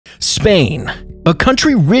Spain, a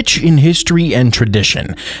country rich in history and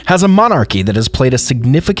tradition, has a monarchy that has played a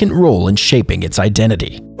significant role in shaping its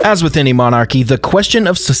identity. As with any monarchy, the question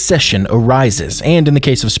of succession arises, and in the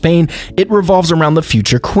case of Spain, it revolves around the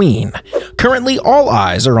future queen. Currently, all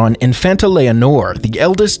eyes are on Infanta Leonor, the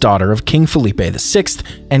eldest daughter of King Felipe VI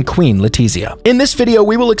and Queen Letizia. In this video,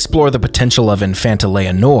 we will explore the potential of Infanta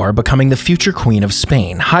Leonor becoming the future queen of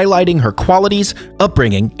Spain, highlighting her qualities,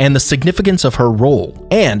 upbringing, and the significance of her role,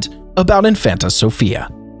 and about Infanta Sofia.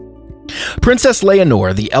 Princess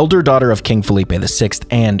Leonor, the elder daughter of King Felipe VI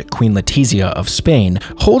and Queen Letizia of Spain,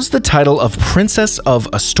 holds the title of Princess of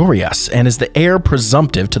Asturias and is the heir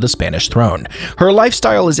presumptive to the Spanish throne. Her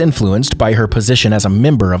lifestyle is influenced by her position as a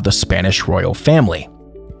member of the Spanish royal family.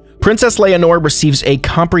 Princess Leonor receives a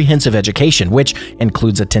comprehensive education, which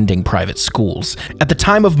includes attending private schools. At the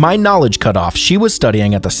time of my knowledge cutoff, she was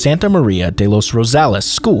studying at the Santa Maria de los Rosales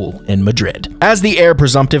school in Madrid. As the heir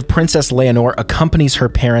presumptive, Princess Leonor accompanies her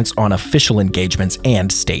parents on official engagements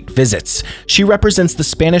and state visits. She represents the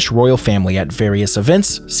Spanish royal family at various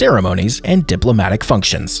events, ceremonies, and diplomatic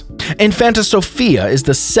functions. Infanta Sofia is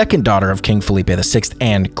the second daughter of King Felipe VI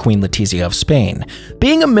and Queen Letizia of Spain.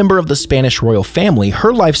 Being a member of the Spanish royal family,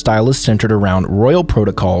 her lifestyle is centered around royal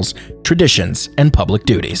protocols, traditions, and public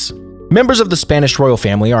duties. Members of the Spanish royal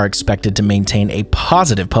family are expected to maintain a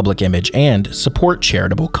positive public image and support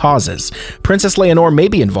charitable causes. Princess Leonor may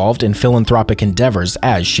be involved in philanthropic endeavors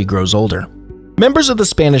as she grows older. Members of the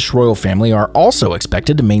Spanish royal family are also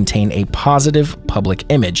expected to maintain a positive public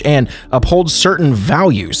image and uphold certain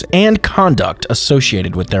values and conduct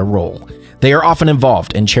associated with their role. They are often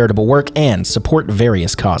involved in charitable work and support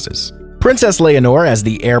various causes. Princess Leonor, as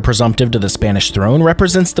the heir presumptive to the Spanish throne,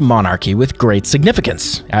 represents the monarchy with great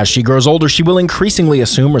significance. As she grows older, she will increasingly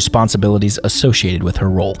assume responsibilities associated with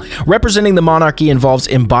her role. Representing the monarchy involves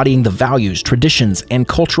embodying the values, traditions, and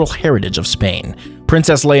cultural heritage of Spain.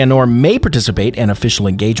 Princess Leonor may participate in official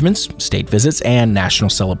engagements, state visits, and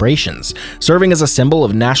national celebrations, serving as a symbol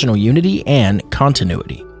of national unity and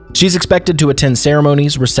continuity. She's expected to attend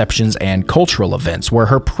ceremonies, receptions, and cultural events where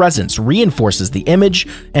her presence reinforces the image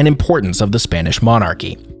and importance of the Spanish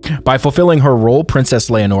monarchy. By fulfilling her role, Princess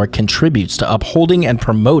Leonor contributes to upholding and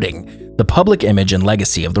promoting the public image and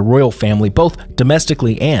legacy of the royal family both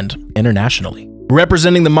domestically and internationally.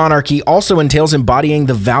 Representing the monarchy also entails embodying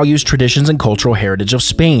the values, traditions, and cultural heritage of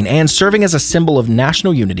Spain and serving as a symbol of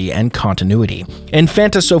national unity and continuity.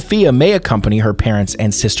 Infanta Sofia may accompany her parents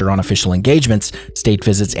and sister on official engagements, state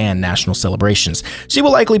visits, and national celebrations. She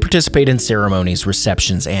will likely participate in ceremonies,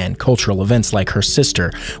 receptions, and cultural events like her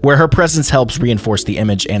sister, where her presence helps reinforce the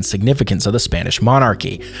image and significance of the Spanish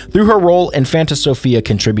monarchy. Through her role, Infanta Sofia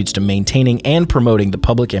contributes to maintaining and promoting the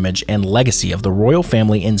public image and legacy of the royal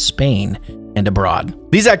family in Spain and abroad.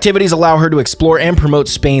 These activities allow her to explore and promote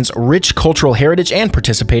Spain's rich cultural heritage and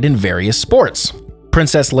participate in various sports.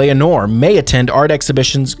 Princess Leonor may attend art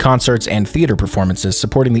exhibitions, concerts, and theater performances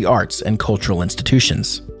supporting the arts and cultural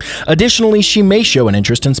institutions. Additionally, she may show an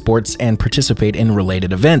interest in sports and participate in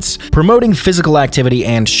related events, promoting physical activity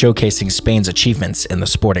and showcasing Spain's achievements in the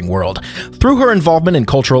sporting world. Through her involvement in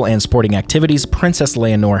cultural and sporting activities, Princess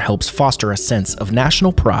Leonor helps foster a sense of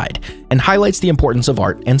national pride and highlights the importance of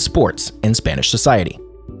art and sports in Spanish society.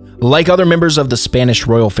 Like other members of the Spanish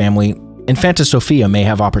royal family, Infanta Sofia may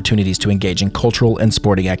have opportunities to engage in cultural and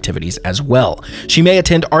sporting activities as well. She may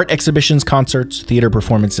attend art exhibitions, concerts, theater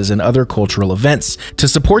performances, and other cultural events to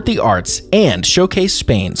support the arts and showcase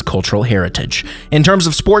Spain's cultural heritage. In terms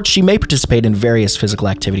of sports, she may participate in various physical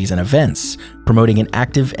activities and events, promoting an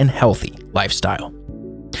active and healthy lifestyle.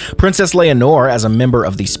 Princess Leonor, as a member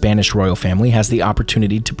of the Spanish royal family, has the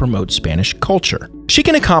opportunity to promote Spanish culture. She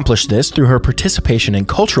can accomplish this through her participation in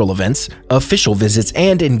cultural events, official visits,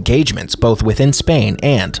 and engagements both within Spain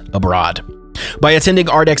and abroad. By attending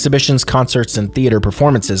art exhibitions, concerts, and theater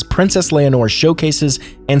performances, Princess Leonor showcases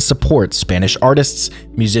and supports Spanish artists,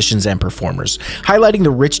 musicians, and performers, highlighting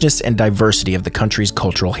the richness and diversity of the country's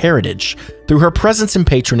cultural heritage. Through her presence and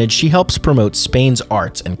patronage, she helps promote Spain's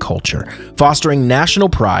arts and culture, fostering national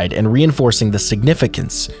pride and reinforcing the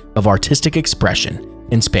significance of artistic expression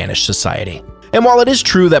in Spanish society. And while it is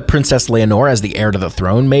true that Princess Leonor, as the heir to the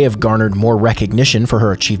throne, may have garnered more recognition for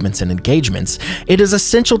her achievements and engagements, it is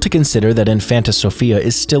essential to consider that Infanta Sofia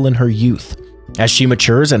is still in her youth. As she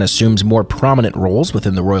matures and assumes more prominent roles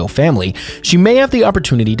within the royal family, she may have the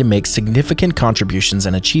opportunity to make significant contributions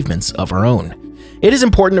and achievements of her own. It is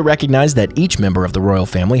important to recognize that each member of the royal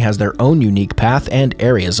family has their own unique path and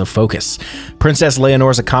areas of focus. Princess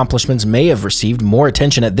Leonor's accomplishments may have received more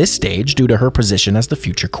attention at this stage due to her position as the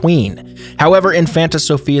future queen. However, Infanta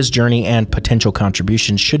Sofia's journey and potential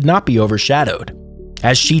contributions should not be overshadowed.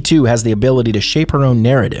 as she too has the ability to shape her own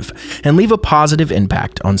narrative and leave a positive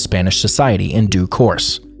impact on Spanish society in due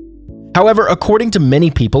course. However, according to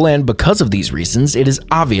many people and because of these reasons, it is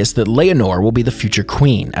obvious that Leonor will be the future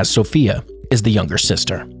queen, as Sofia is the younger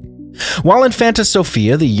sister. While Infanta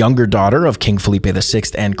Sofia, the younger daughter of King Felipe VI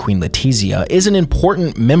and Queen Letizia, is an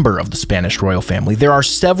important member of the Spanish royal family, there are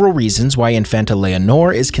several reasons why Infanta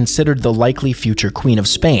Leonor is considered the likely future queen of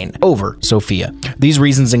Spain over Sofia. These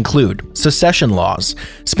reasons include succession laws.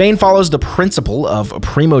 Spain follows the principle of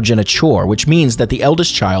primogeniture, which means that the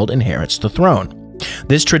eldest child inherits the throne.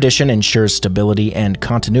 This tradition ensures stability and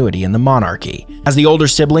continuity in the monarchy, as the older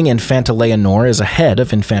sibling Infanta Leonor is ahead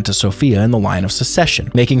of Infanta Sofia in the line of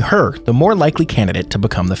succession, making her the more likely candidate to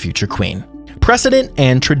become the future queen. Precedent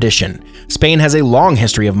and tradition. Spain has a long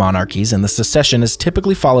history of monarchies, and the succession has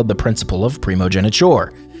typically followed the principle of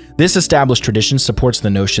primogeniture. This established tradition supports the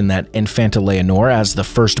notion that Infanta Leonor, as the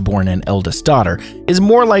firstborn and eldest daughter, is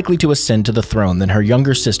more likely to ascend to the throne than her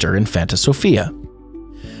younger sister Infanta Sofia.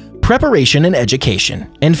 Preparation and education.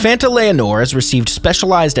 Infanta Leonor has received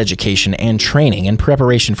specialized education and training in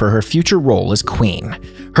preparation for her future role as queen.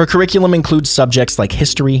 Her curriculum includes subjects like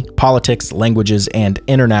history, politics, languages, and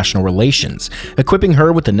international relations, equipping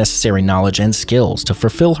her with the necessary knowledge and skills to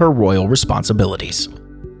fulfill her royal responsibilities.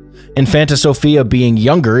 Infanta Sofia, being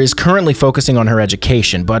younger, is currently focusing on her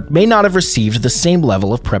education, but may not have received the same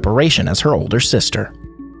level of preparation as her older sister.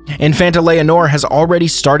 Infanta Leonor has already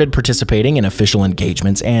started participating in official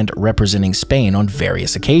engagements and representing Spain on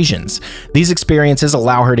various occasions. These experiences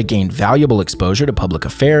allow her to gain valuable exposure to public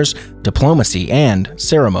affairs, diplomacy, and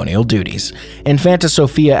ceremonial duties. Infanta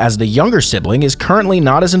Sofia, as the younger sibling, is currently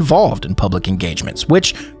not as involved in public engagements,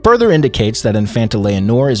 which further indicates that Infanta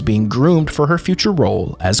Leonor is being groomed for her future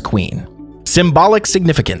role as queen. Symbolic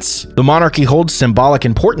significance. The monarchy holds symbolic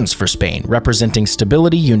importance for Spain, representing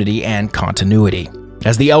stability, unity, and continuity.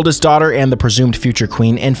 As the eldest daughter and the presumed future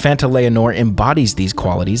queen, Infanta Leonor embodies these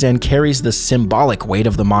qualities and carries the symbolic weight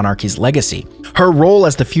of the monarchy's legacy. Her role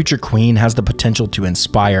as the future queen has the potential to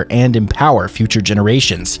inspire and empower future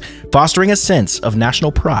generations, fostering a sense of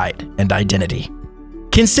national pride and identity.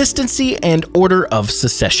 Consistency and order of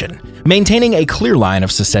succession. Maintaining a clear line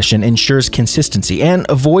of succession ensures consistency and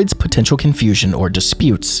avoids potential confusion or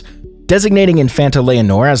disputes. Designating Infanta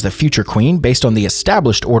Leonor as the future queen based on the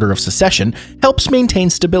established order of succession helps maintain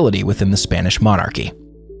stability within the Spanish monarchy.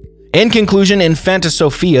 In conclusion, Infanta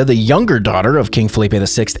Sofia, the younger daughter of King Felipe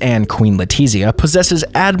VI and Queen Letizia, possesses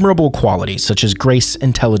admirable qualities such as grace,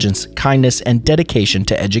 intelligence, kindness, and dedication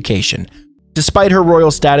to education. Despite her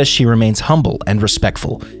royal status, she remains humble and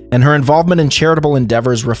respectful, and her involvement in charitable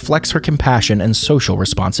endeavors reflects her compassion and social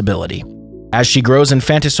responsibility. As she grows,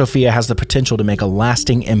 Infanta Sofia has the potential to make a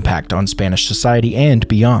lasting impact on Spanish society and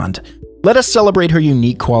beyond. Let us celebrate her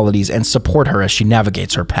unique qualities and support her as she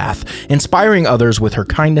navigates her path, inspiring others with her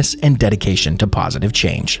kindness and dedication to positive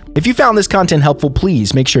change. If you found this content helpful,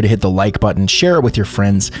 please make sure to hit the like button, share it with your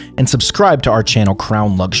friends, and subscribe to our channel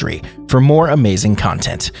Crown Luxury for more amazing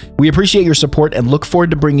content. We appreciate your support and look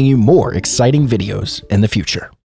forward to bringing you more exciting videos in the future.